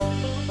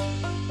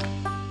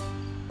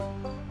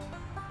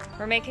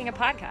We're making a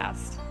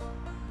podcast.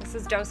 This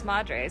is Dos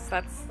Madres.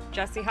 That's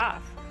Jesse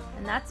Hoff.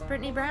 And that's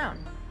Brittany Brown.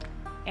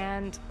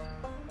 And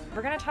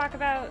we're going to talk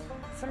about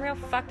some real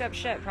fucked up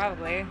shit,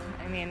 probably.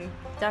 I mean...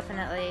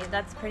 Definitely.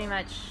 That's pretty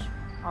much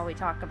all we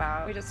talk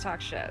about. We just talk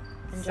shit.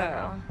 In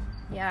general.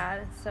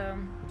 Yeah, so...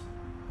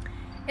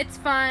 It's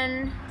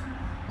fun.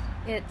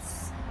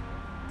 It's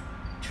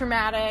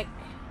traumatic.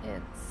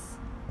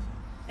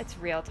 It's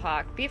real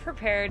talk. Be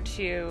prepared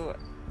to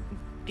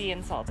be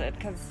insulted,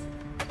 because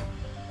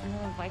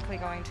I'm likely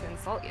going to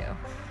insult you.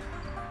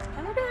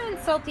 And we're going to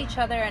insult each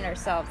other and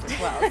ourselves as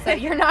well, so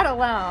you're not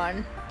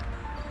alone.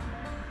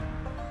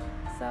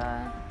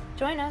 So,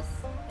 join us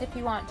if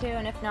you want to,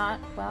 and if not,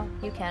 well,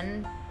 you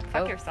can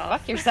fuck yourself.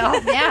 Fuck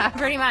yourself, yeah,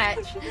 pretty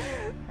much.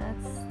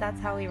 That's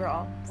how we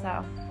roll.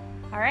 So,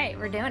 all right,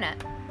 we're doing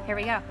it. Here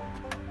we go.